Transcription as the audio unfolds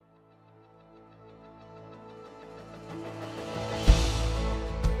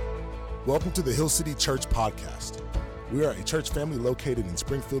Welcome to the Hill City Church Podcast. We are a church family located in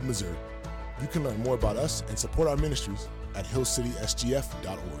Springfield, Missouri. You can learn more about us and support our ministries at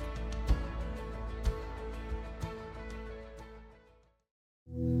hillcitysgf.org.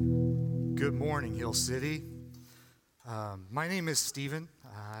 Good morning, Hill City. My name is Stephen.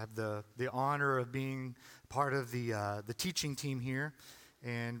 I have the honor of being part of the teaching team here,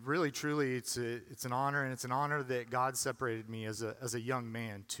 and really, truly, it's an honor, and it's an honor that God separated me as a young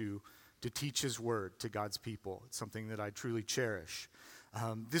man to teach His Word to God's people. It's something that I truly cherish.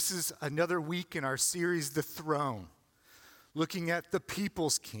 This is another week in our series, The Throne, looking at the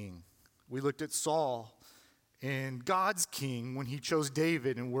people's king. We looked at Saul and God's king when He chose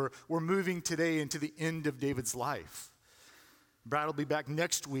David, and we're moving today into the end of David's life. Brad will be back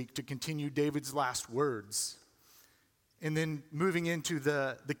next week to continue David's last words, and then moving into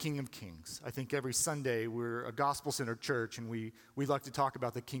the King of Kings. I think every Sunday we're a gospel-centered church, and we like to talk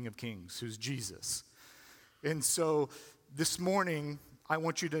about the King of Kings, who's Jesus. And so this morning, I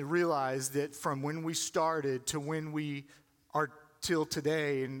want you to realize that from when we started to when we are till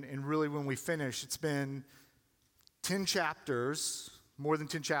today, and really when we finish, it's been 10 chapters, more than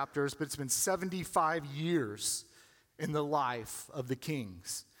 10 chapters, but it's been 75 years in the life of the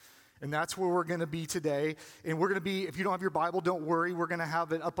kings. And that's where we're going to be today. And we're going to be, if you don't have your Bible, don't worry. We're going to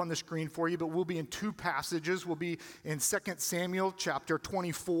have it up on the screen for you. But we'll be in two passages. We'll be in 2 Samuel chapter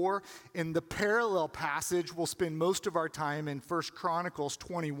 24. In the parallel passage, we'll spend most of our time in 1 Chronicles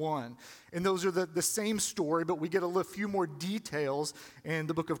 21. And those are the same story, but we get a few more details in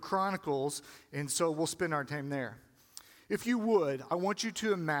the book of Chronicles. And so we'll spend our time there. If you would, I want you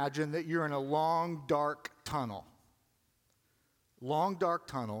to imagine that you're in a long, dark tunnel. Long, dark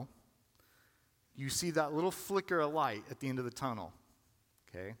tunnel. You see that little flicker of light at the end of the tunnel,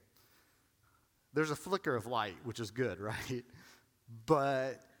 okay? There's a flicker of light, which is good, right?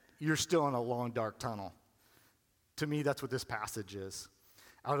 But you're still in a long, dark tunnel. To me, that's what this passage is.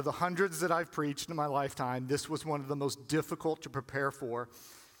 Out of the hundreds that I've preached in my lifetime, this was one of the most difficult to prepare for,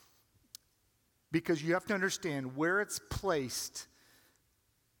 because you have to understand where it's placed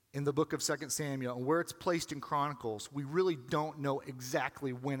in the book of 2 Samuel and where it's placed in Chronicles. We really don't know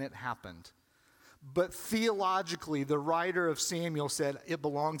exactly when it happened. But theologically, the writer of Samuel said it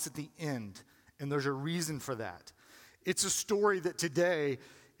belongs at the end, and there's a reason for that. It's a story that today,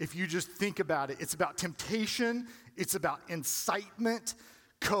 if you just think about it, it's about temptation, it's about incitement,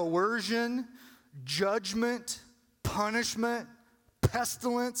 coercion, judgment, punishment,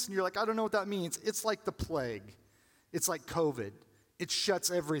 pestilence. And you're like, I don't know what that means. It's like the plague. It's like COVID. It shuts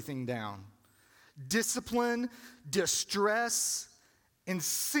everything down. Discipline, distress, and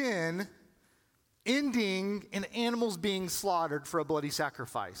sin ending in animals being slaughtered for a bloody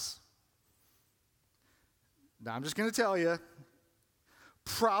sacrifice. Now, I'm just going to tell you,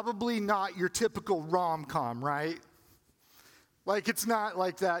 probably not your typical rom-com, right? Like, it's not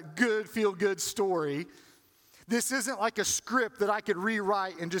like that good, feel-good story. This isn't like a script that I could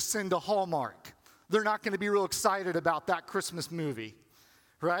rewrite and just send to Hallmark. They're not going to be real excited about that Christmas movie,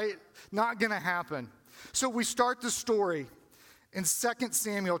 right? Not going to happen. So we start the story in 2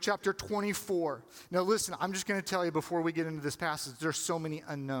 Samuel chapter 24. Now listen, I'm just going to tell you before we get into this passage, there's so many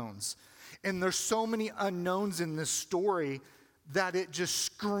unknowns. And there's so many unknowns in this story that it just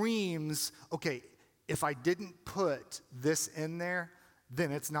screams, okay, if I didn't put this in there,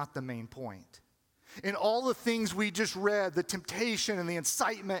 then it's not the main point. And all the things we just read, the temptation and the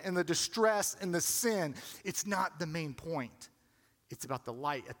incitement and the distress and the sin, it's not the main point. It's about the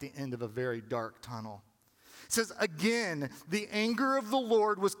light at the end of a very dark tunnel. It says, again, the anger of the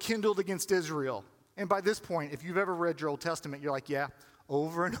Lord was kindled against Israel. And by this point, if you've ever read your Old Testament, you're like, yeah,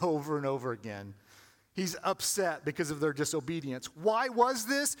 over and over and over again. He's upset because of their disobedience. Why was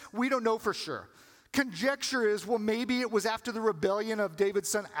this? We don't know for sure. Conjecture is, well, maybe it was after the rebellion of David's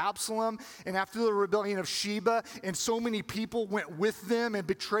son Absalom and after the rebellion of Sheba, and so many people went with them and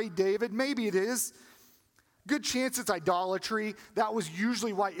betrayed David. Maybe it is. Good chance it's idolatry. That was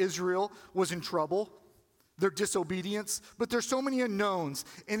usually why Israel was in trouble, their disobedience. But there's so many unknowns.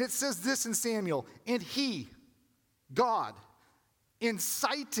 And it says this in Samuel, and he, God,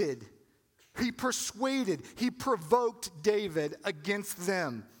 incited, he persuaded, he provoked David against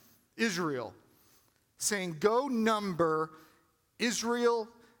them, Israel, saying, go number Israel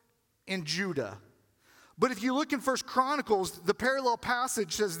and Judah. But if you look in 1 Chronicles, the parallel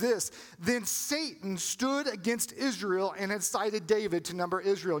passage says this, then Satan stood against Israel and incited David to number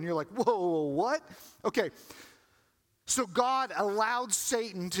Israel. And you're like, whoa, what? Okay, so God allowed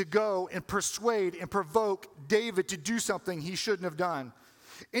Satan to go and persuade and provoke David to do something he shouldn't have done.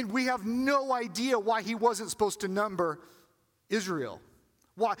 And we have no idea why he wasn't supposed to number Israel.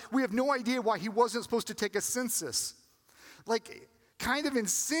 Why? We have no idea why he wasn't supposed to take a census. Like, kind of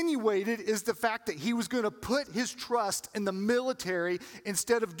insinuated is the fact that he was going to put his trust in the military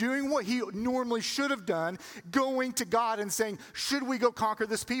instead of doing what he normally should have done, going to God and saying, should we go conquer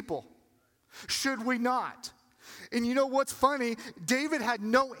this people? Should we not? And you know what's funny? David had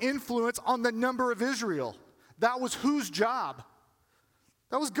no influence on the number of Israel. That was whose job?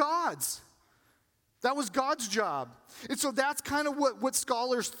 That was God's. That was God's job. And so that's kind of what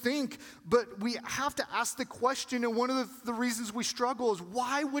scholars think, but we have to ask the question, and one of the reasons we struggle is,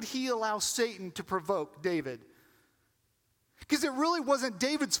 why would he allow Satan to provoke David? Because it really wasn't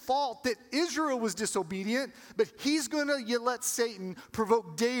David's fault that Israel was disobedient, but he's going to let Satan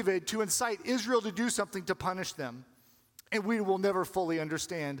provoke David to incite Israel to do something to punish them. And we will never fully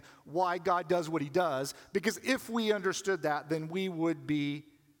understand why God does what he does, because if we understood that, then we would be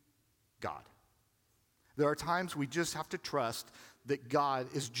God. There are times we just have to trust that God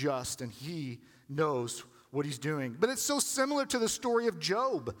is just and he knows what he's doing. But it's so similar to the story of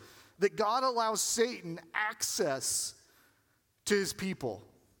Job, that God allows Satan access to his people.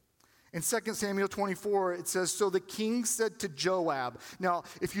 In 2 Samuel 24, it says, so the king said to Joab. Now,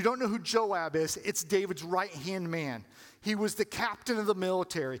 if you don't know who Joab is, it's David's right-hand man. He was the captain of the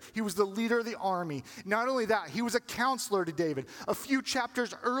military. He was the leader of the army. Not only that, he was a counselor to David. A few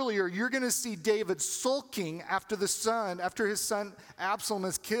chapters earlier, you're going to see David sulking after his son Absalom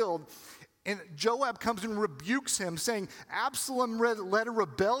is killed. And Joab comes and rebukes him, saying, Absalom led a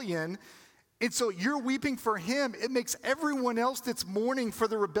rebellion, and so you're weeping for him. It makes everyone else that's mourning for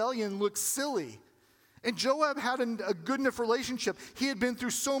the rebellion look silly. And Joab had a good enough relationship. He had been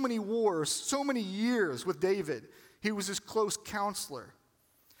through so many wars, so many years with David. He was his close counselor.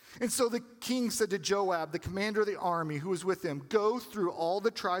 And so the king said to Joab, the commander of the army who was with him, go through all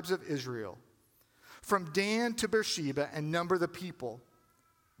the tribes of Israel, from Dan to Beersheba, and number the people,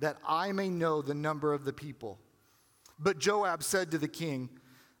 that I may know the number of the people. But Joab said to the king,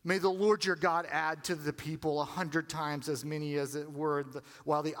 may the Lord your God add to the people 100 times as many as it were,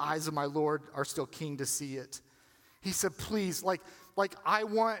 while the eyes of my Lord are still keen to see it. He said, please, like I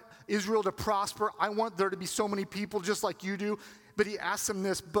want Israel to prosper. I want there to be so many people just like you do. But he asked him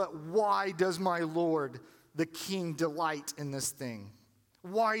this, but why does my Lord, the king, delight in this thing?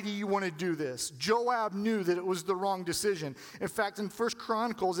 Why do you want to do this? Joab knew that it was the wrong decision. In fact, in 1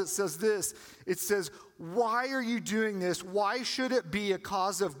 Chronicles, it says this. It says, why are you doing this? Why should it be a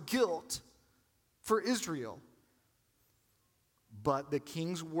cause of guilt for Israel? But the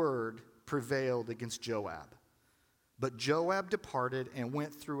king's word prevailed against Joab. But Joab departed and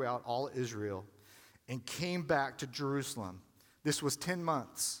went throughout all Israel and came back to Jerusalem. This was 10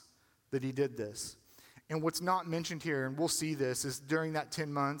 months that he did this. And what's not mentioned here, and we'll see this, is during that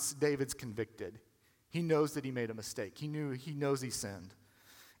 10 months, David's convicted. He knows that he made a mistake. He knows he sinned.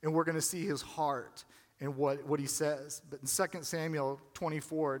 And we're going to see his heart and what he says. But in 2 Samuel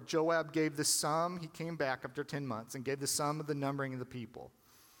 24, Joab gave the sum. He came back after 10 months and gave the sum of the numbering of the people.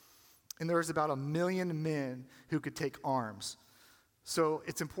 And there was about 1 million men who could take arms. So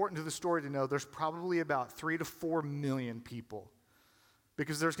it's important to the story to know there's probably about 3 to 4 million people,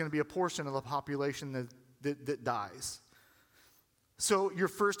 because there's going to be a portion of the population that dies. So your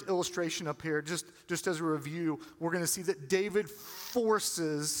first illustration up here, just as a review, we're going to see that David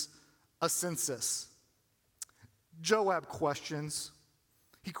forces a census. Joab questions.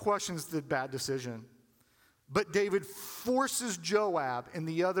 He questions the bad decision. But David forces Joab and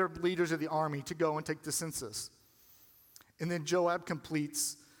the other leaders of the army to go and take the census. And then Joab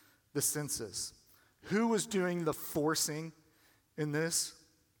completes the census. Who was doing the forcing in this?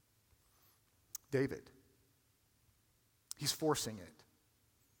 David. He's forcing it.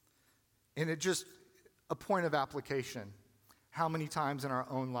 And it just, a point of application. How many times in our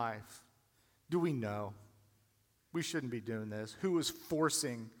own life do we know we shouldn't be doing this? Who is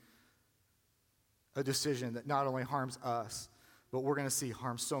forcing a decision that not only harms us, but we're going to see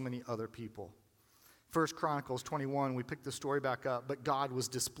harms so many other people? 1 Chronicles 21, we pick the story back up, but God was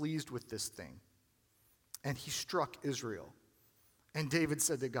displeased with this thing, and he struck Israel. And David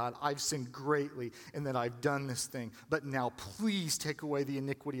said to God, I've sinned greatly in that I've done this thing, but now please take away the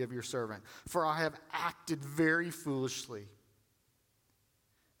iniquity of your servant, for I have acted very foolishly.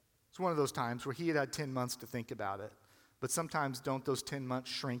 It's one of those times where he had 10 months to think about it. But sometimes don't those 10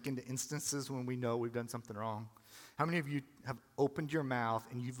 months shrink into instances when we know we've done something wrong? How many of you have opened your mouth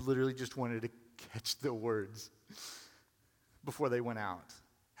and you've literally just wanted to catch the words before they went out?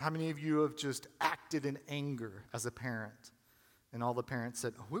 How many of you have just acted in anger as a parent? And all the parents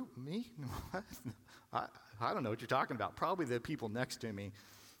said, oh, me? I don't know what you're talking about. Probably the people next to me.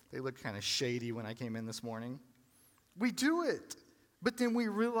 They looked kind of shady when I came in this morning. We do it. But then we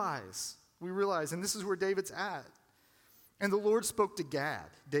realize, and this is where David's at. And the Lord spoke to Gad,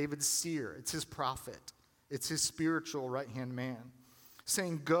 David's seer. It's his prophet. It's his spiritual right-hand man,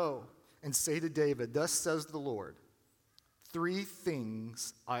 saying, go and say to David, thus says the Lord, 3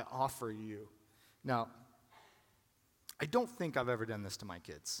 things I offer you. Now, I don't think I've ever done this to my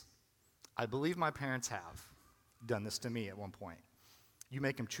kids. I believe my parents have done this to me at one point. You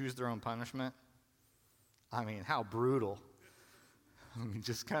make them choose their own punishment. I mean, how brutal. I mean,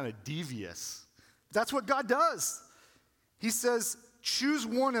 just kind of devious. That's what God does. He says, choose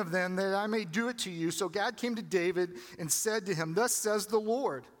one of them that I may do it to you. So Gad came to David and said to him, thus says the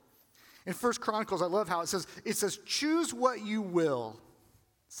Lord. In 1 Chronicles, I love how it says, choose what you will.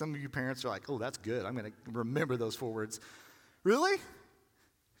 Some of you parents are like, oh, that's good. I'm going to remember those 4 words. Really?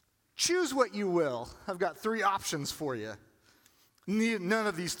 Choose what you will. I've got 3 options for you. None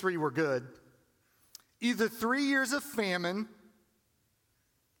of these 3 were good. Either 3 years of famine,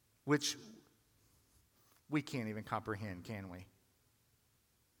 which we can't even comprehend, can we?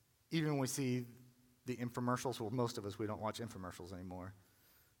 Even when we see the infomercials, well, most of us, we don't watch infomercials anymore.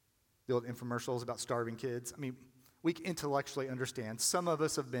 The old infomercials about starving kids. I mean, we intellectually understand. Some of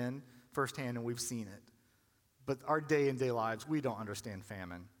us have been firsthand and we've seen it. But our day-to-day lives, we don't understand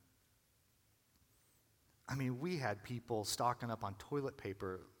famine. I mean, we had people stocking up on toilet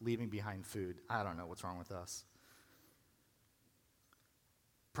paper, leaving behind food. I don't know what's wrong with us.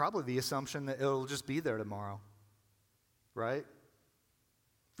 Probably the assumption that it'll just be there tomorrow, right?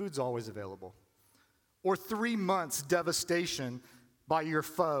 Food's always available. Or 3 months devastation by your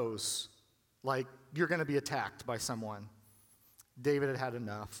foes, like you're going to be attacked by someone. David had had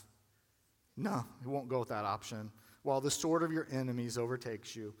enough. No, he won't go with that option. While the sword of your enemies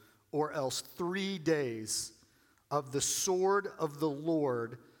overtakes you, or else 3 days of the sword of the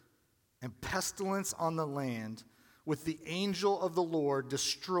Lord and pestilence on the land, with the angel of the Lord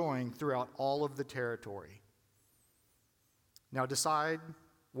destroying throughout all of the territory. Now decide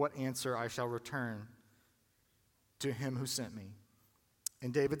what answer I shall return to him who sent me.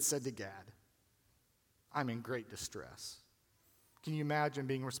 And David said to Gad, I'm in great distress. Can you imagine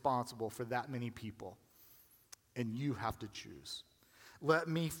being responsible for that many people? And you have to choose. Let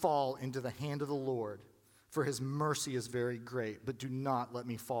me fall into the hand of the Lord, for his mercy is very great, but do not let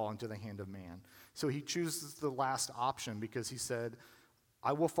me fall into the hand of man. So he chooses the last option because he said,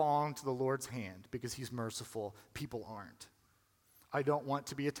 I will fall into the Lord's hand because he's merciful. People aren't. I don't want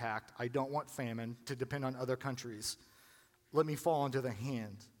to be attacked. I don't want famine to depend on other countries. Let me fall into the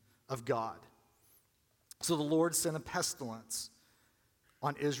hand of God. So the Lord sent a pestilence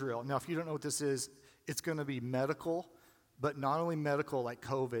on Israel. Now, if you don't know what this is, it's going to be medical, but not only medical like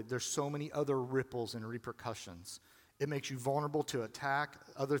COVID, there's so many other ripples and repercussions. It makes you vulnerable to attack,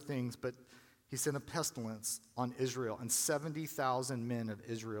 other things, but he sent a pestilence on Israel, and 70,000 men of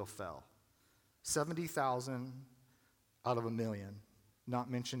Israel fell. 70,000 out of 1 million, not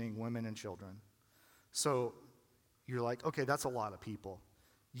mentioning women and children. So you're like, okay, that's a lot of people.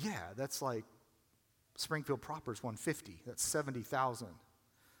 Yeah, that's like Springfield proper is 150. That's 70,000.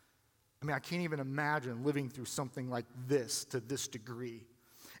 I mean, I can't even imagine living through something like this to this degree.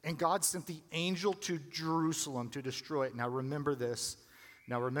 And God sent the angel to Jerusalem to destroy it. Now remember this.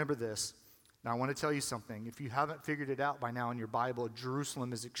 Now I want to tell you something. If you haven't figured it out by now in your Bible,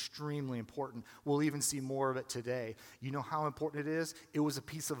 Jerusalem is extremely important. We'll even see more of it today. You know how important it is? It was a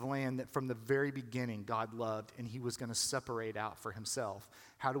piece of land that from the very beginning God loved, and he was going to separate out for himself.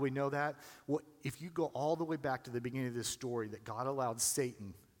 How do we know that? Well, if you go all the way back to the beginning of this story, that God allowed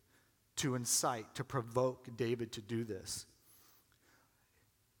Satan to incite, to provoke David to do this.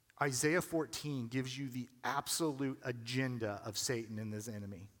 Isaiah 14 gives you the absolute agenda of Satan and his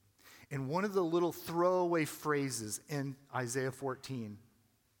enemy. And one of the little throwaway phrases in Isaiah 14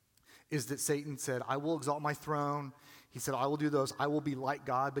 is that Satan said, I will exalt my throne. He said, I will do those. I will be like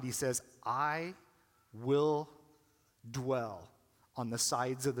God. But he says, I will dwell on the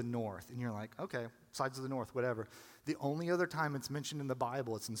sides of the north. And you're like, okay, sides of the north, whatever. The only other time it's mentioned in the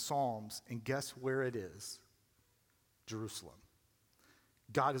Bible, it's in Psalms. And guess where it is? Jerusalem.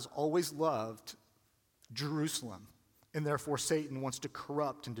 God has always loved Jerusalem. And therefore Satan wants to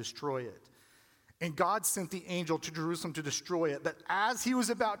corrupt and destroy it. And God sent the angel to Jerusalem to destroy it. But as he was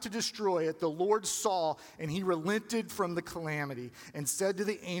about to destroy it, the Lord saw, and he relented from the calamity and said to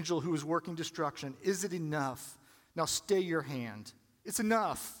the angel who was working destruction, is it enough? Now stay your hand. It's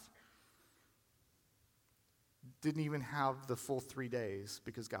enough. Didn't even have the full 3 days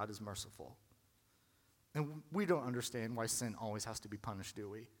because God is merciful. And we don't understand why sin always has to be punished, do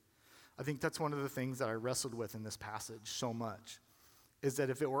we? I think that's one of the things that I wrestled with in this passage so much, is that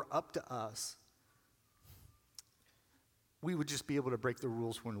if it were up to us, we would just be able to break the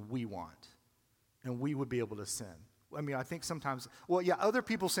rules when we want, and we would be able to sin. I mean, I think sometimes, other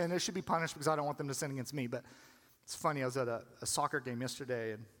people sin, they should be punished because I don't want them to sin against me, but it's funny, I was at a soccer game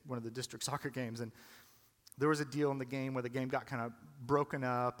yesterday, and one of the district soccer games, and there was a deal in the game where the game got kind of broken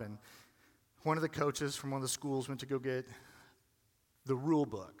up, and one of the coaches from one of the schools went to go get the rule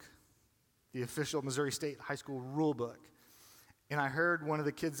book, the official Missouri State High School rule book. And I heard one of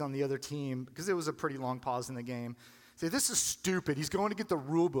the kids on the other team, because it was a pretty long pause in the game, say, "This is stupid. He's going to get the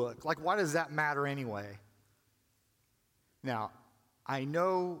rule book. Like, why does that matter anyway?" Now, I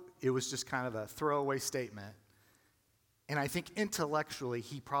know it was just kind of a throwaway statement, and I think intellectually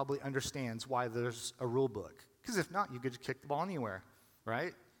he probably understands why there's a rule book. Because if not, you could just kick the ball anywhere,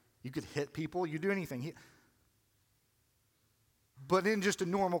 right? You could hit people, you do anything. But in just a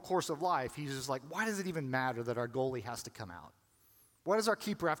normal course of life, he's just like, why does it even matter that our goalie has to come out? Why does our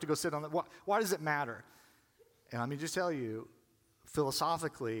keeper have to go sit on the, why does it matter? And let me just tell you,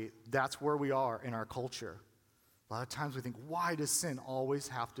 philosophically, that's where we are in our culture. A lot of times we think, why does sin always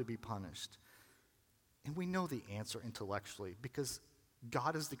have to be punished? And we know the answer intellectually, because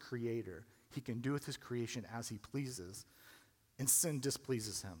God is the creator. He can do with his creation as he pleases, and sin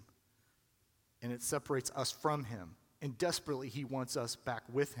displeases him. And it separates us from him. And desperately, he wants us back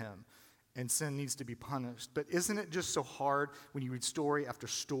with him. And sin needs to be punished. But isn't it just so hard when you read story after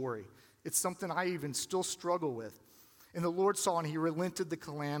story? It's something I even still struggle with. And the Lord saw, and he relented the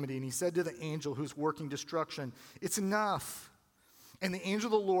calamity. And he said to the angel who's working destruction, "It's enough." And the angel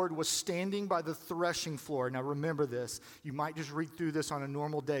of the Lord was standing by the threshing floor. Now remember this. You might just read through this on a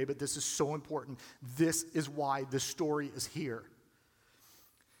normal day, but this is so important. This is why this story is here.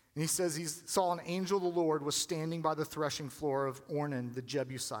 And he says he saw an angel of the Lord was standing by the threshing floor of Ornan the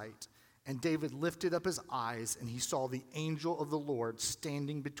Jebusite. And David lifted up his eyes, and he saw the angel of the Lord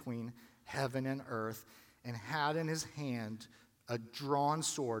standing between heaven and earth, and had in his hand a drawn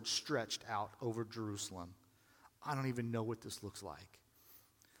sword stretched out over Jerusalem. I don't even know what this looks like.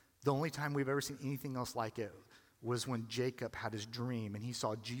 The only time we've ever seen anything else like it was when Jacob had his dream, and he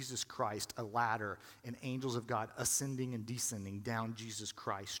saw Jesus Christ, a ladder, and angels of God ascending and descending down Jesus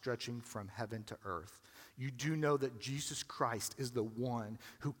Christ, stretching from heaven to earth. You do know that Jesus Christ is the one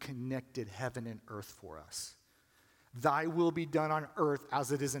who connected heaven and earth for us. Thy will be done on earth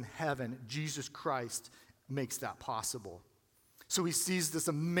as it is in heaven. Jesus Christ makes that possible. So he sees this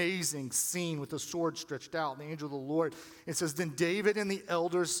amazing scene with the sword stretched out, and the angel of the Lord. It says, "Then David and the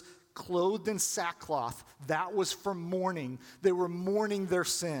elders, clothed in sackcloth," that was from mourning. They were mourning their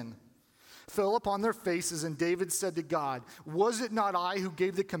sin, "fell upon their faces, and David said to God, 'Was it not I who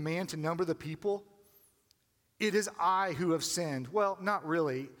gave the command to number the people? It is I who have sinned.'" Well, not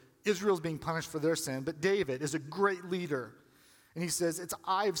really. Israel's being punished for their sin, but David is a great leader. And he says, "It's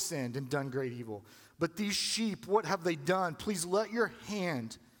I've sinned and done great evil. But these sheep, what have they done? Please let your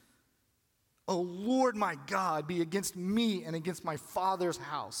hand, O Lord my God, be against me and against my father's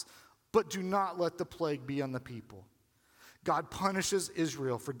house. But do not let the plague be on the people." God punishes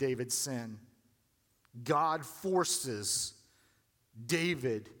Israel for David's sin. God forces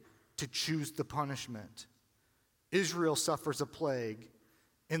David to choose the punishment. Israel suffers a plague,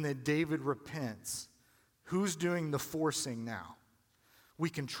 and then David repents. Who's doing the forcing now? We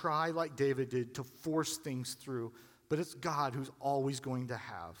can try like David did to force things through, but it's God who's always going to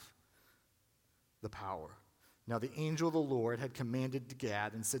have the power. Now the angel of the Lord had commanded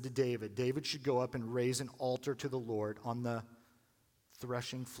Gad and said to David, David should go up and raise an altar to the Lord on the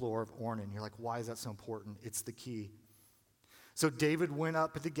threshing floor of Ornan. You're like, why is that so important? It's the key. So David went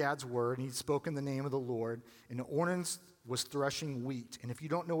up at the Gad's word, and he spoke in the name of the Lord, and Ornan was threshing wheat. And if you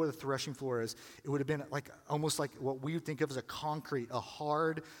don't know what a threshing floor is, it would have been almost like what we would think of as a concrete, a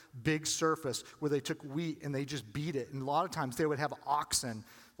hard, big surface where they took wheat and they just beat it. And a lot of times they would have oxen,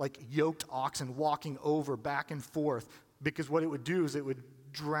 like yoked oxen, walking over back and forth, because what it would do is it would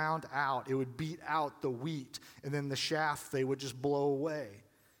drown out, it would beat out the wheat, and then the chaff they would just blow away.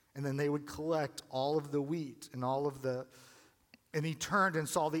 And then they would collect all of the wheat and all of the... And he turned and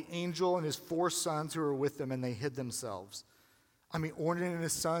saw the angel and his 4 sons who were with him, and they hid themselves. I mean, Ornan and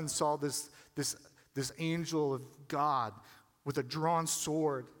his sons saw this angel of God with a drawn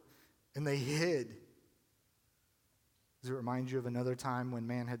sword, and they hid. Does it remind you of another time when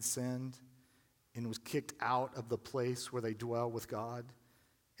man had sinned and was kicked out of the place where they dwell with God,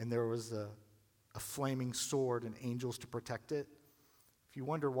 and there was a flaming sword and angels to protect it? If you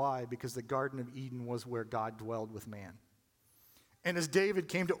wonder why, because the Garden of Eden was where God dwelled with man. And as David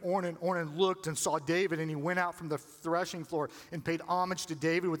came to Ornan, Ornan looked and saw David, and he went out from the threshing floor and paid homage to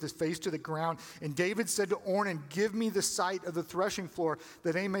David with his face to the ground. And David said to Ornan, "Give me the site of the threshing floor,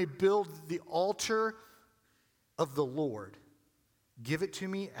 that I may build the altar of the Lord. Give it to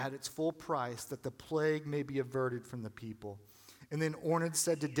me at its full price, that the plague may be averted from the people." And then Ornan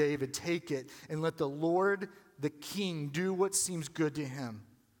said to David, "Take it, and let the Lord, the king, do what seems good to him.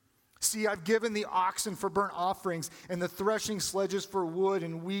 See, I've given the oxen for burnt offerings and the threshing sledges for wood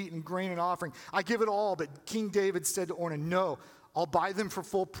and wheat and grain and offering. I give it all." But King David said to Ornan, "No, I'll buy them for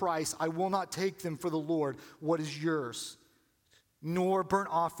full price. I will not take them for the Lord, what is yours, nor burnt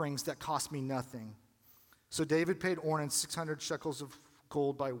offerings that cost me nothing." So David paid Ornan 600 shekels of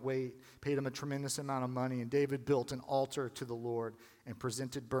gold by weight, paid him a tremendous amount of money, and David built an altar to the Lord and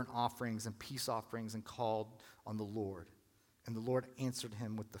presented burnt offerings and peace offerings and called on the Lord. And the Lord answered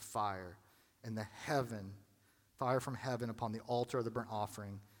him with the fire from heaven upon the altar of the burnt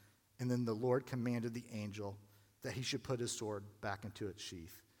offering. And then the Lord commanded the angel that he should put his sword back into its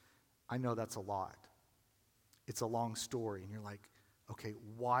sheath. I know that's a lot. It's a long story, and you're like, okay,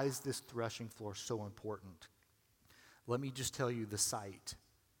 why is this threshing floor so important? Let me just tell you the site.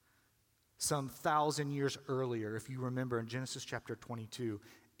 Some 1,000 years earlier, if you remember in Genesis chapter 22,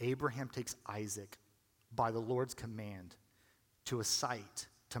 Abraham takes Isaac by the Lord's command to a site,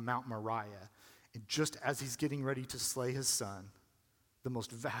 to Mount Moriah. And just as he's getting ready to slay his son, the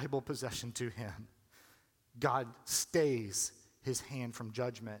most valuable possession to him, God stays his hand from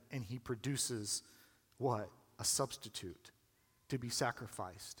judgment, and he produces what? A substitute to be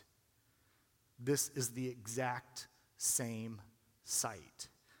sacrificed. This is the exact same site.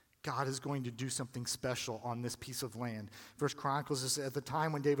 God is going to do something special on this piece of land. First Chronicles says, at the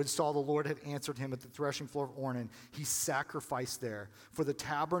time when David saw the Lord had answered him at the threshing floor of Ornan, he sacrificed there for the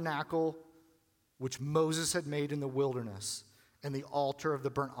tabernacle which Moses had made in the wilderness, and the altar of the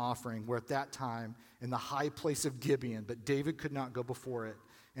burnt offering were at that time in the high place of Gibeon. But David could not go before it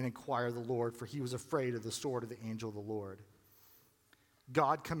and inquire the Lord, for he was afraid of the sword of the angel of the Lord.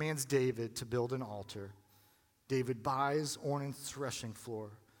 God commands David to build an altar. David buys Ornan's threshing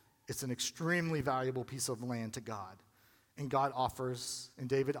floor. It's an extremely valuable piece of land to God. And David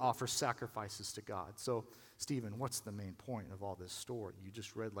offers sacrifices to God. So, Stephen, what's the main point of all this story? You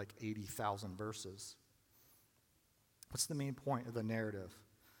just read like 80,000 verses. What's the main point of the narrative?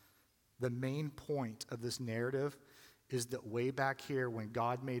 The main point of this narrative is that way back here when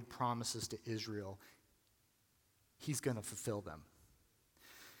God made promises to Israel, he's going to fulfill them.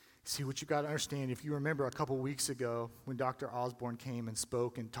 See, what you got to understand, if you remember a couple weeks ago when Dr. Osborne came and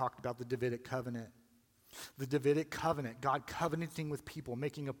spoke and talked about the Davidic covenant, God covenanting with people,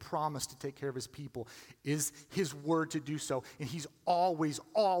 making a promise to take care of his people, is his word to do so. And he's always,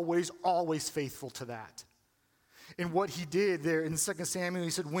 always, always faithful to that. And what he did there in 2 Samuel,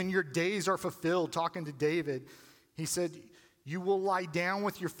 he said, when your days are fulfilled, talking to David, he said, you will lie down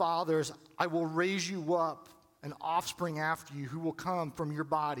with your fathers. I will raise you up an offspring after you who will come from your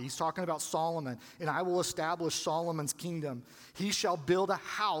body. He's talking about Solomon. And I will establish Solomon's kingdom. He shall build a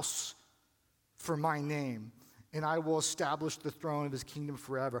house for my name, and I will establish the throne of his kingdom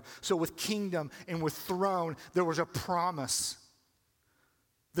forever. So with kingdom and with throne, there was a promise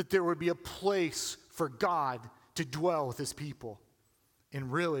that there would be a place for God to dwell with his people.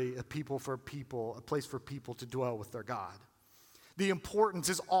 And really, a place for people to dwell with their God. The importance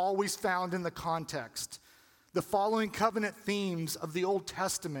is always found in the context. The following covenant themes of the Old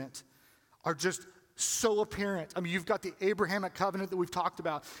Testament are just so apparent. I mean, you've got the Abrahamic covenant that we've talked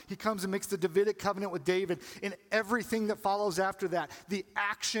about. He comes and makes the Davidic covenant with David, and everything that follows after that, the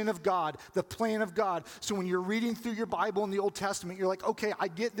action of God, the plan of God. So when you're reading through your Bible in the Old Testament, you're like, okay, I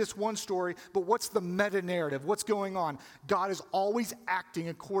get this one story, but what's the meta-narrative? What's going on? God is always acting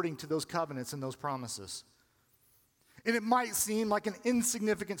according to those covenants and those promises. And it might seem like an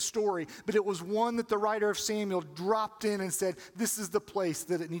insignificant story, but it was one that the writer of Samuel dropped in and said, this is the place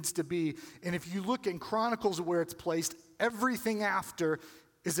that it needs to be. And if you look in Chronicles where it's placed, everything after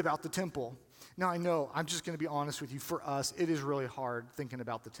is about the temple. Now I know, I'm just going to be honest with you, for us, it is really hard thinking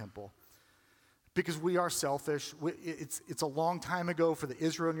about the temple. Because we are selfish. It's a long time ago for the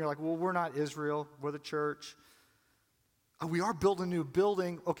Israel, and you're like, well, we're not Israel, we're the church. We are building a new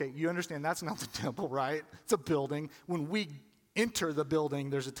building. Okay, you understand that's not the temple, right? It's a building. When we enter the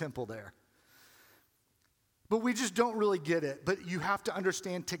building, there's a temple there. But we just don't really get it. But you have to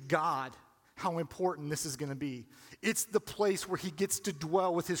understand to God how important this is going to be. It's the place where he gets to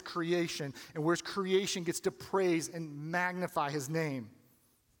dwell with his creation and where his creation gets to praise and magnify his name.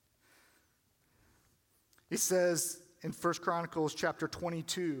 It says in 1 Chronicles chapter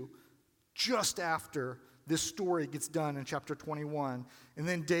 22, just after this story gets done in chapter 21. And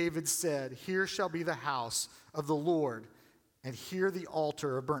then David said, here shall be the house of the Lord, and here the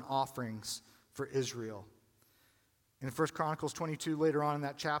altar of burnt offerings for Israel. In 1 Chronicles 22, later on in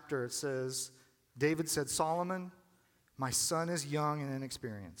that chapter, it says, David said, Solomon, my son is young and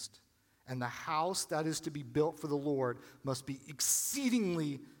inexperienced, and the house that is to be built for the Lord must be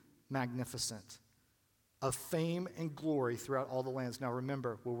exceedingly magnificent, of fame and glory throughout all the lands. Now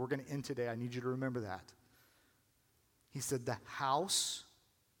remember, where we're going to end today, I need you to remember that. He said, the house,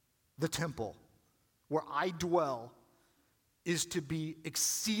 the temple, where I dwell, is to be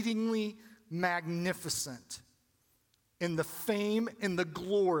exceedingly magnificent in the fame and the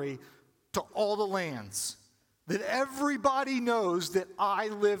glory to all the lands. That everybody knows that I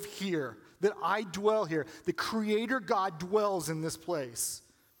live here, that I dwell here. The Creator God dwells in this place.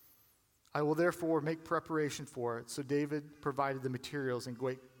 I will therefore make preparation for it. So David provided the materials in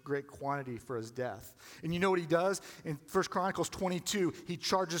great quantity for his death. And you know what he does? In 1 Chronicles 22, he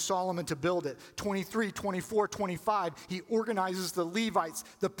charges Solomon to build it. 23, 24, 25, he organizes the Levites,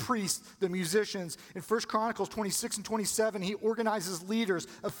 the priests, the musicians. In 1 Chronicles 26 and 27, he organizes leaders,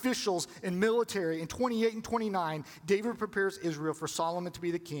 officials, and military. In 28 and 29, David prepares Israel for Solomon to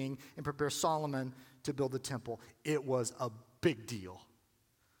be the king and prepares Solomon to build the temple. It was a big deal.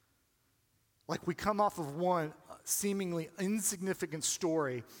 Like we come off of one seemingly insignificant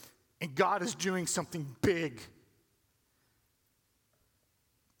story, and God is doing something big.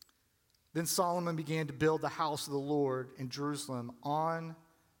 Then Solomon began to build the house of the Lord in Jerusalem on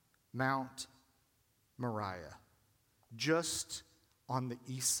Mount Moriah, just on the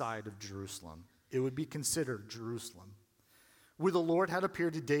east side of Jerusalem. It would be considered Jerusalem, where the Lord had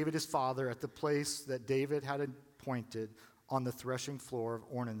appeared to David his father at the place that David had appointed on the threshing floor of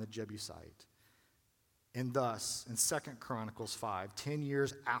Ornan the Jebusite. And thus, in 2 Chronicles 5, 10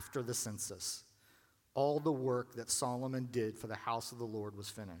 years after the census, all the work that Solomon did for the house of the Lord was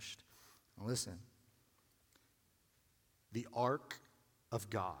finished. Now listen, the ark of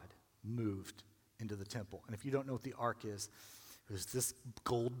God moved into the temple. And if you don't know what the ark is, it was this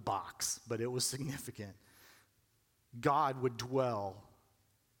gold box, but it was significant. God would dwell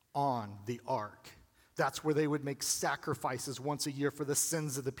on the ark. That's where they would make sacrifices once a year for the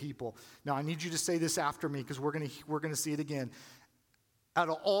sins of the people. Now, I need you to say this after me because we're going to see it again. Out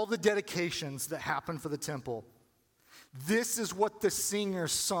of all the dedications that happened for the temple, this is what the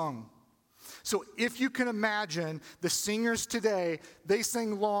singers sung. So if you can imagine, the singers today, they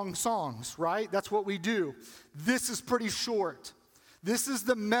sing long songs, right? That's what we do. This is pretty short. This is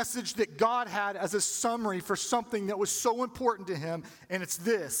the message that God had as a summary for something that was so important to him, and it's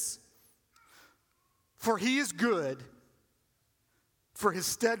this. For he is good, for his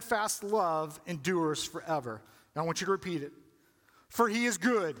steadfast love endures forever. Now I want you to repeat it. For he is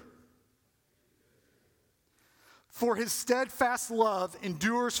good, for his steadfast love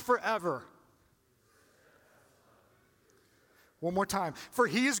endures forever. One more time. For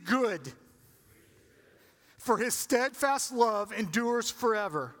he is good, for his steadfast love endures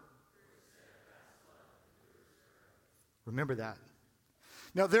forever. Remember that.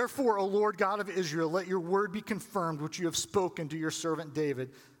 Now therefore, O Lord God of Israel, let your word be confirmed, which you have spoken to your servant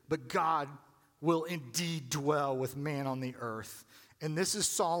David. But God will indeed dwell with man on the earth. And this is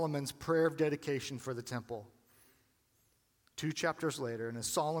Solomon's prayer of dedication for the temple. 2 chapters later, and as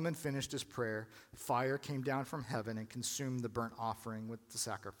Solomon finished his prayer, fire came down from heaven and consumed the burnt offering with the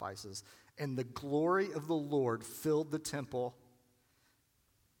sacrifices. And the glory of the Lord filled the temple.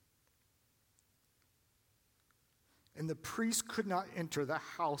 And the priest could not enter the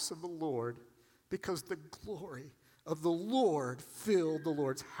house of the Lord because the glory of the Lord filled the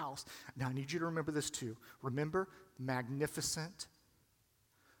Lord's house. Now, I need you to remember this too. Remember, magnificent,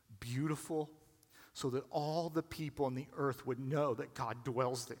 beautiful, so that all the people on the earth would know that God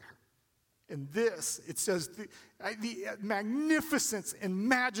dwells there. And this, it says, the magnificence and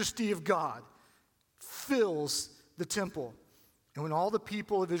majesty of God fills the temple. And when all the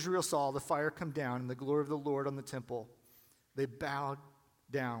people of Israel saw the fire come down and the glory of the Lord on the temple, they bowed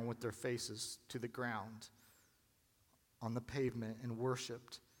down with their faces to the ground on the pavement and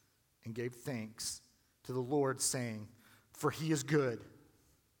worshiped and gave thanks to the Lord, saying, for he is good.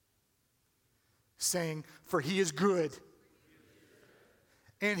 Saying, for he is good.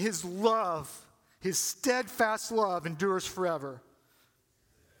 And his love, his steadfast love endures forever.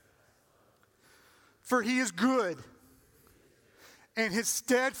 For he is good. And his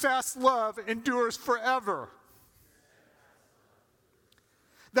steadfast love endures forever.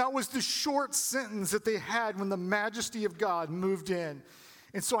 That was the short sentence that they had when the majesty of God moved in.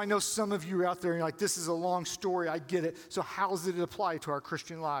 And so I know some of you are out there and you're like, this is a long story, I get it. So how does it apply to our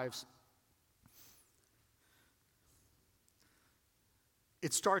Christian lives?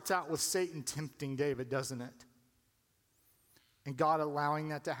 It starts out with Satan tempting David, doesn't it? And God allowing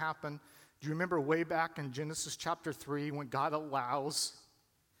that to happen. Do you remember way back in Genesis chapter 3 when God allows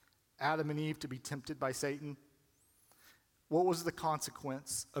Adam and Eve to be tempted by Satan, what was the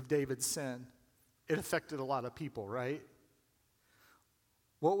consequence of David's sin? It affected a lot of people, right?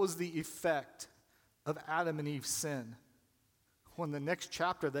 What was the effect of Adam and Eve's sin? Well, in the next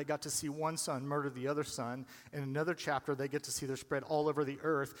chapter, they got to see one son murder the other son. In another chapter, they get to see they're spread all over the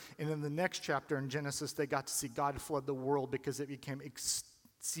earth. And in the next chapter in Genesis, they got to see God flood the world because it became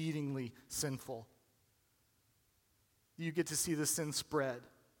exceedingly sinful. You get to see the sin spread.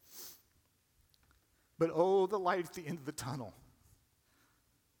 But oh, the light at the end of the tunnel.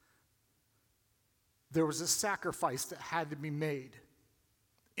 There was a sacrifice that had to be made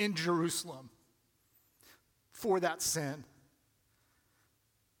in Jerusalem for that sin.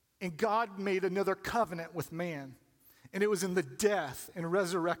 And God made another covenant with man. And it was in the death and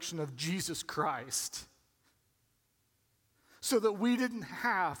resurrection of Jesus Christ. So that we didn't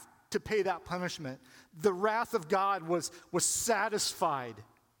have to pay that punishment. The wrath of God was satisfied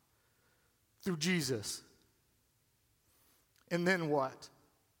through Jesus. And then what?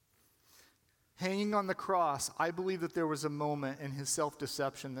 Hanging on the cross, I believe that there was a moment in his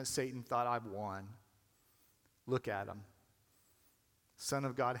self-deception that Satan thought, I've won. Look at him. Son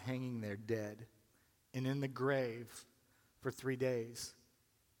of God hanging there dead and in the grave for 3 days.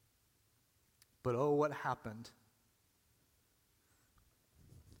 But oh, what happened?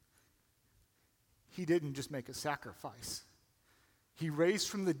 He didn't just make a sacrifice. He raised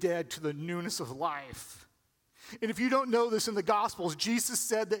from the dead to the newness of life. And if you don't know this in the Gospels, Jesus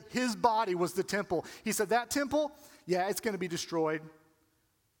said that his body was the temple. He said, that temple, yeah, it's going to be destroyed.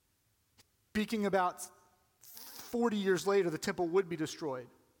 Speaking about 40 years later, the temple would be destroyed.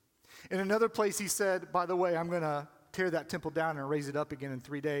 In another place, he said, by the way, I'm going to tear that temple down and raise it up again in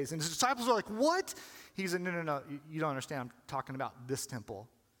 3 days. And his disciples are like, what? He said, no, you don't understand. I'm talking about this temple.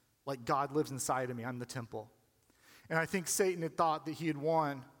 Like God lives inside of me. I'm the temple. And I think Satan had thought that he had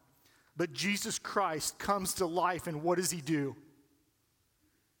won. But Jesus Christ comes to life, and what does he do?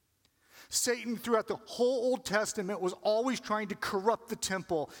 Satan, throughout the whole Old Testament, was always trying to corrupt the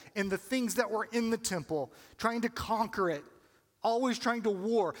temple and the things that were in the temple, trying to conquer it, always trying to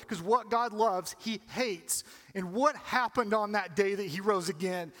war, because what God loves, he hates. And what happened on that day that he rose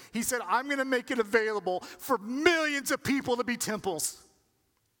again? He said, I'm going to make it available for millions of people to be temples.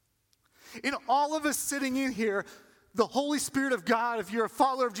 And all of us sitting in here, the Holy Spirit of God, if you're a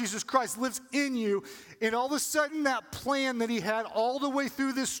follower of Jesus Christ, lives in you. And all of a sudden, that plan that he had all the way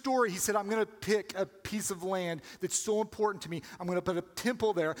through this story, he said, I'm going to pick a piece of land that's so important to me. I'm going to put a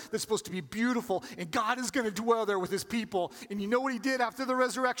temple there that's supposed to be beautiful. And God is going to dwell there with his people. And you know what he did after the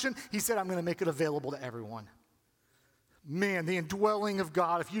resurrection? He said, I'm going to make it available to everyone. Man, the indwelling of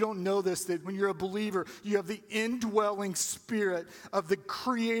God. If you don't know this, that when you're a believer, you have the indwelling spirit of the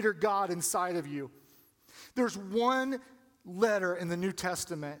Creator God inside of you. There's one letter in the New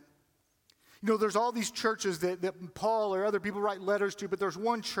Testament. You know, there's all these churches that Paul or other people write letters to, but there's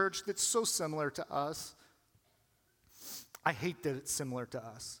one church that's so similar to us. I hate that it's similar to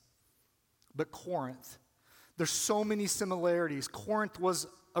us. But Corinth, there's so many similarities. Corinth was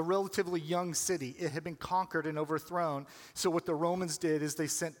a relatively young city. It had been conquered and overthrown. So what the Romans did is they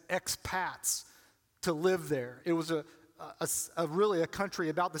sent expats to live there. It was really a country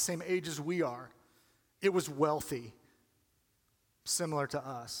about the same age as we are. It was wealthy, similar to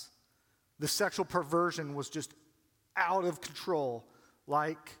us. The sexual perversion was just out of control,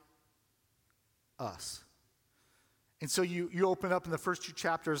 like us. And so you open up in the first 2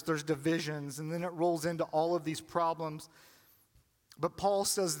 chapters, there's divisions, and then it rolls into all of these problems. But Paul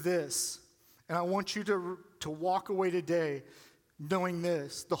says this, and I want you to walk away today knowing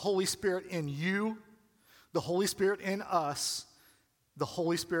this: the Holy Spirit in you, the Holy Spirit in us, the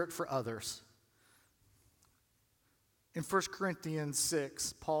Holy Spirit for others. In 1 Corinthians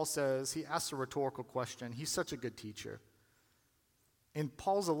 6, Paul says, he asks a rhetorical question. He's such a good teacher. And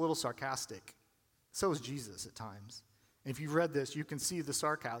Paul's a little sarcastic. So is Jesus at times. And if you've read this, you can see the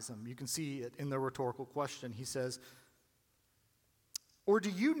sarcasm. You can see it in the rhetorical question. He says, or do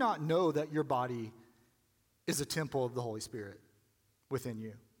you not know that your body is a temple of the Holy Spirit within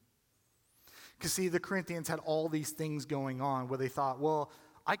you? Because see, the Corinthians had all these things going on where they thought, well,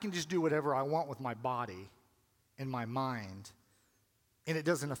 I can just do whatever I want with my body and my mind, and it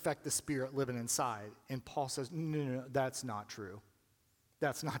doesn't affect the Spirit living inside. And Paul says, no, that's not true.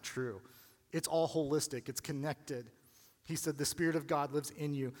 That's not true. It's all holistic. It's connected. He said the Spirit of God lives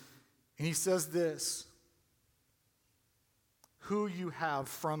in you. And he says this: who you have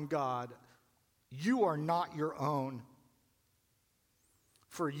from God, you are not your own,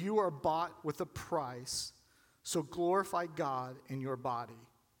 for you are bought with a price. So glorify God in your body.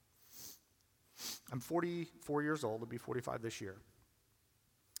 I'm 44 years old. I'll be 45 this year.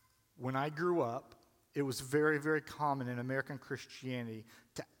 When I grew up, it was very, very common in American Christianity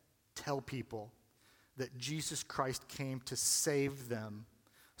to tell people that Jesus Christ came to save them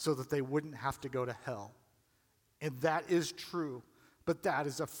so that they wouldn't have to go to hell. And that is true, but that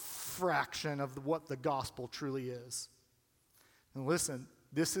is a fraction of what the gospel truly is. And listen,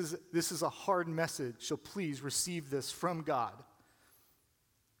 this is a hard message, so please receive this from God.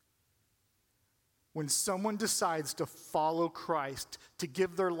 When someone decides to follow Christ, to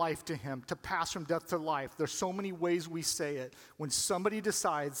give their life to him, to pass from death to life, there's so many ways we say it. When somebody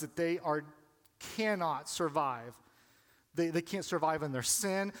decides that they cannot survive, they can't survive in their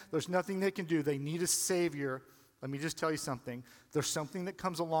sin, there's nothing they can do, they need a Savior. Let me just tell you something. There's something that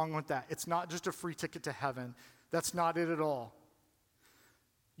comes along with that. It's not just a free ticket to heaven. That's not it at all.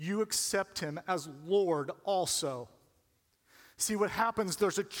 You accept him as Lord also. See what happens,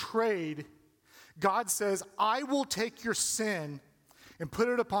 there's a trade. God says, I will take your sin and put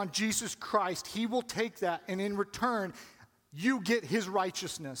it upon Jesus Christ. He will take that, and in return, you get his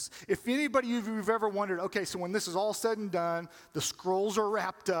righteousness. If anybody of you have ever wondered, okay, so when this is all said and done, the scrolls are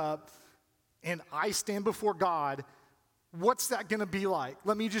wrapped up, and I stand before God, what's that going to be like?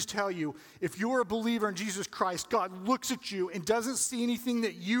 Let me just tell you, if you're a believer in Jesus Christ, God looks at you and doesn't see anything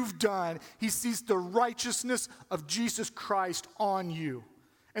that you've done. He sees the righteousness of Jesus Christ on you.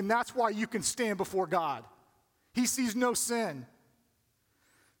 And that's why you can stand before God. He sees no sin.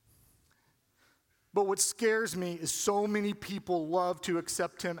 But what scares me is so many people love to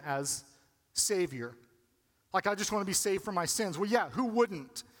accept him as Savior. Like, I just want to be saved from my sins. Well, yeah, who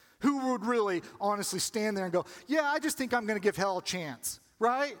wouldn't? Who would really honestly stand there and go, yeah, I just think I'm going to give hell a chance,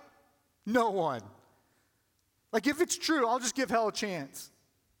 right? No one. Like, if it's true, I'll just give hell a chance.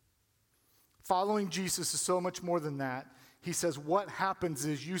 Following Jesus is so much more than that. He says, what happens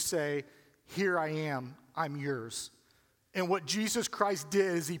is you say, here I am, I'm yours. And what Jesus Christ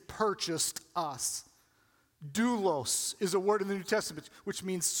did is he purchased us. Doulos is a word in the New Testament, which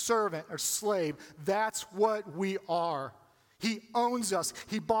means servant or slave. That's what we are. He owns us.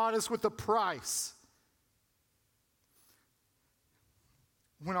 He bought us with a price.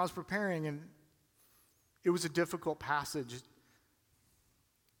 When I was preparing, and it was a difficult passage,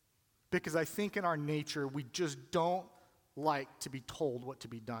 because I think in our nature, we just don't like to be told what to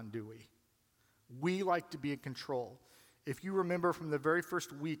be done, do we? We like to be in control. If you remember from the very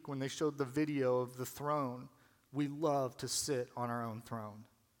first week when they showed the video of the throne, we love to sit on our own throne.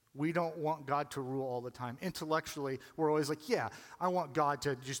 We don't want God to rule all the time. Intellectually, we're always like, yeah, I want God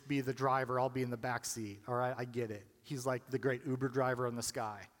to just be the driver. I'll be in the back seat. All right, I get it. He's like the great Uber driver in the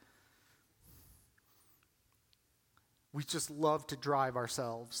sky. We just love to drive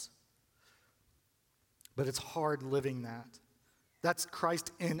ourselves. But it's hard living that. That's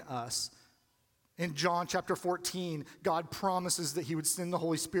Christ in us. In John chapter 14, God promises that he would send the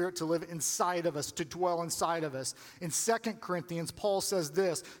Holy Spirit to live inside of us, to dwell inside of us. In 2 Corinthians, Paul says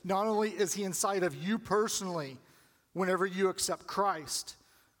this, not only is he inside of you personally, whenever you accept Christ,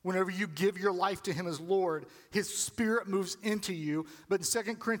 whenever you give your life to him as Lord, his Spirit moves into you. But in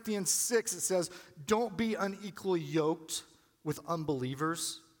 2 Corinthians 6, it says, don't be unequally yoked with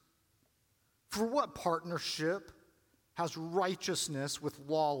unbelievers. For what partnership has righteousness with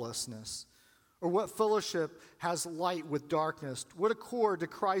lawlessness? Or what fellowship has light with darkness? What accord to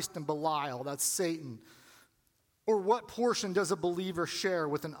Christ and Belial, that's Satan? Or what portion does a believer share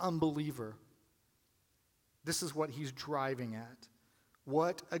with an unbeliever? This is what he's driving at.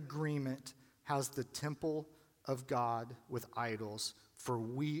 What agreement has the temple of God with idols? For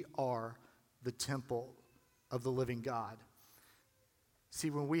we are the temple of the living God. See,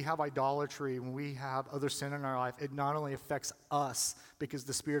 when we have idolatry, when we have other sin in our life, it not only affects us because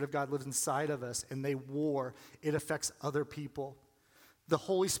the Spirit of God lives inside of us and they war, it affects other people. The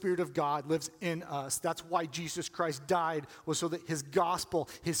Holy Spirit of God lives in us. That's why Jesus Christ died, was so that his gospel,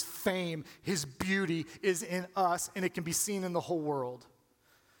 his fame, his beauty is in us and it can be seen in the whole world.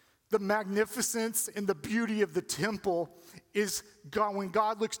 The magnificence and the beauty of the temple is God. When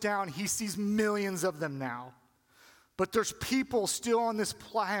God looks down, he sees millions of them now. But there's people still on this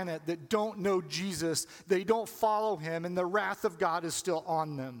planet that don't know Jesus. They don't follow him, and the wrath of God is still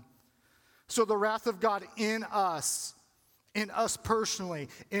on them. So the wrath of God in us personally,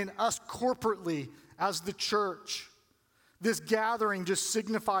 in us corporately as the church, this gathering just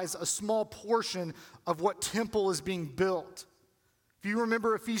signifies a small portion of what temple is being built. If you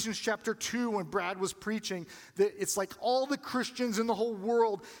remember Ephesians chapter 2 when Brad was preaching, that it's like all the Christians in the whole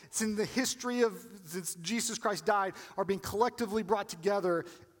world, it's in the history of since Jesus Christ died, are being collectively brought together,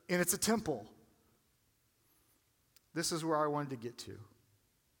 and it's a temple. This is where I wanted to get to.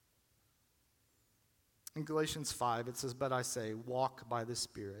 In Galatians 5, it says, "But I say, walk by the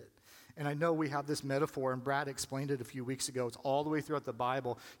Spirit." And I know we have this metaphor, and Brad explained it a few weeks ago. It's all the way throughout the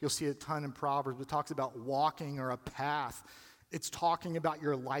Bible. You'll see a ton in Proverbs. It talks about walking or a path. It's talking about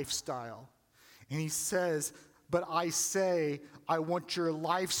your lifestyle. And he says, "But I say, I want your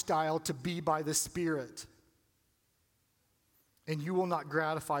lifestyle to be by the Spirit. And you will not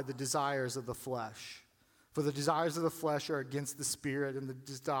gratify the desires of the flesh. For the desires of the flesh are against the Spirit, and the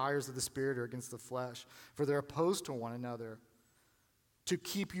desires of the Spirit are against the flesh. For they're opposed to one another, to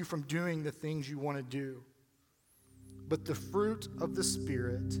keep you from doing the things you want to do. But the fruit of the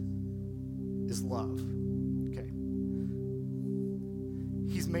Spirit is love." Okay.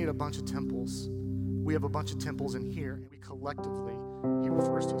 He's made a bunch of temples. We have a bunch of temples in here, and we collectively, he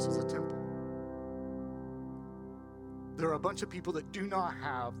refers to us as a temple. There are a bunch of people that do not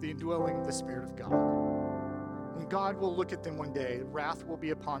have the indwelling of the Spirit of God. And God will look at them one day, wrath will be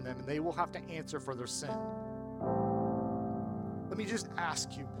upon them, and they will have to answer for their sin. Let me just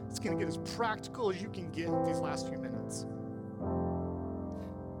ask you, it's going to get as practical as you can get these last few minutes.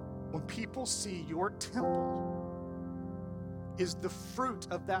 When people see your temple, is the fruit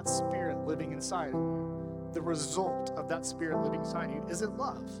of that Spirit living inside of you, the result of that Spirit living inside of you, is it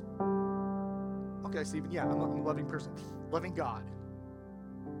love? Okay, Stephen, yeah, I'm a loving person. Loving God.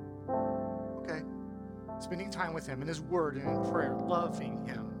 Okay. Spending time with Him in His Word and in prayer, loving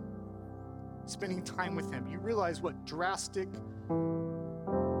Him. Spending time with Him. You realize what drastic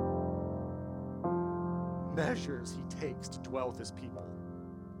measures He takes to dwell with His people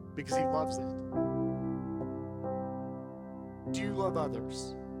because He loves it. Do you love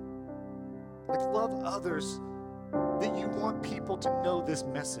others? Like, love others that you want people to know this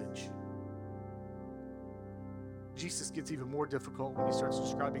message. Jesus gets even more difficult when He starts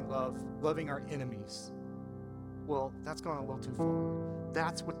describing love, loving our enemies. Well, that's going a little too far.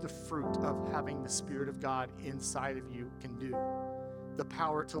 That's what the fruit of having the Spirit of God inside of you can do. The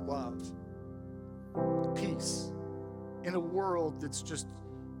power to love. Peace. In a world that's just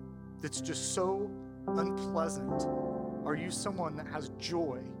so unpleasant, are you someone that has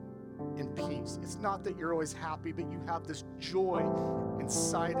joy and peace? It's not that you're always happy, but you have this joy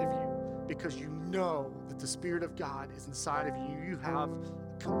inside of you because you know that the Spirit of God is inside of you. You have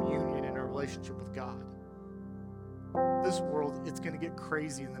communion and a relationship with God. This world, it's going to get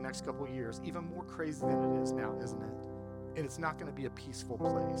crazy in the next couple of years, even more crazy than it is now, isn't it? And it's not going to be a peaceful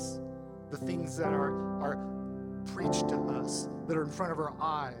place. The things that are preached to us, that are in front of our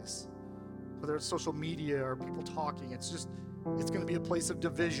eyes, whether it's social media or people talking, it's going to be a place of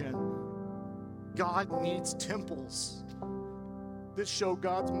division. God needs temples that show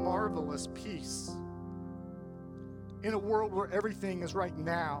God's marvelous peace. In a world where everything is right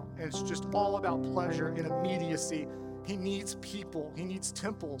now and it's just all about pleasure and immediacy, He needs people, He needs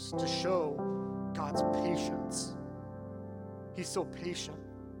temples to show God's patience. He's so patient.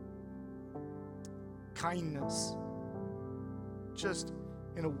 Kindness. Just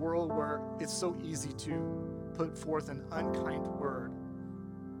in a world where it's so easy to put forth an unkind word,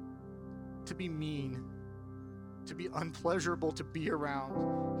 to be mean, to be unpleasurable to be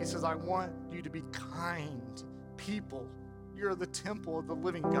around. He says, I want you to be kind people. You're the temple of the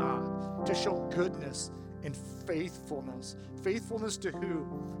living God, to show goodness and faithfulness. Faithfulness to who?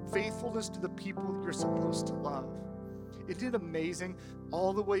 Faithfulness to the people you're supposed to love. Isn't it amazing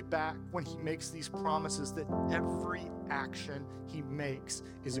all the way back when He makes these promises that every action He makes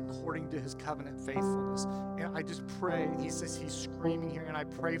is according to His covenant faithfulness? And I just pray, He says He's screaming here, and I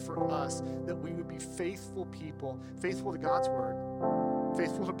pray for us that we would be faithful people, faithful to God's word,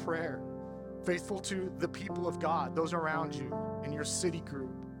 faithful to prayer, faithful to the people of God, those around you in your city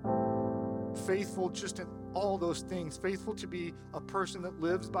group, faithful just in all those things, faithful to be a person that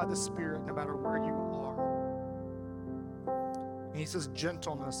lives by the Spirit no matter where you are. And He says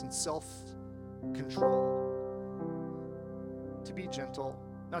gentleness and self-control. To be gentle,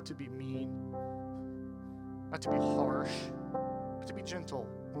 not to be mean, not to be harsh, but to be gentle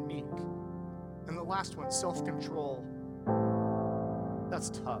and meek. And the last one, self-control. That's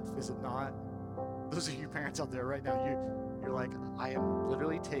tough, is it not? Those of you parents out there right now, you're like, I am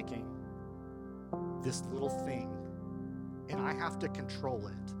literally taking this little thing and I have to control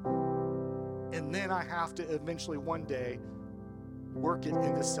it. And then I have to eventually one day work it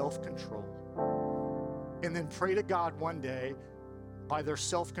into self-control. And then pray to God one day by their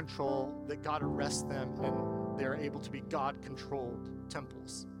self-control that God arrests them and they're able to be God-controlled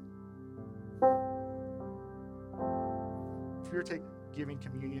temples. If you're giving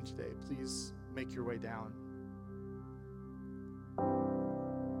communion today, please make your way down.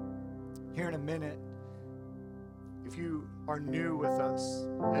 Here in a minute, if you are new with us,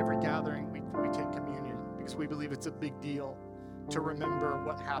 every gathering we take communion. because we believe it's a big deal to remember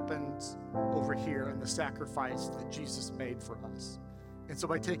what happened over here and the sacrifice that Jesus made for us. And so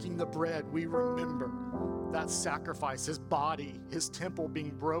by taking the bread, we remember that sacrifice, his body, his temple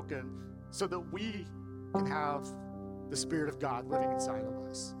being broken so that we can have the Spirit of God living inside of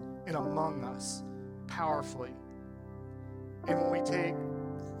us and among us powerfully. And when we take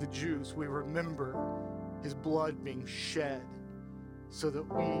the juice, we remember his blood being shed so that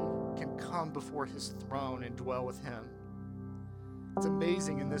we can come before his throne and dwell with him. It's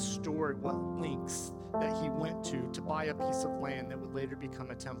amazing in this story what lengths that he went to buy a piece of land that would later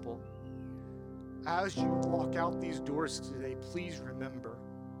become a temple. As you walk out these doors today, please remember,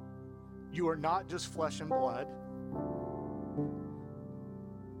 you are not just flesh and blood.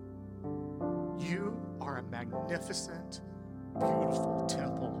 You are a magnificent, beautiful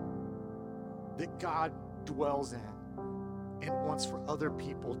temple that God dwells in and wants for other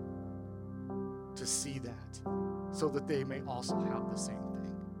people to see that so that they may also have the same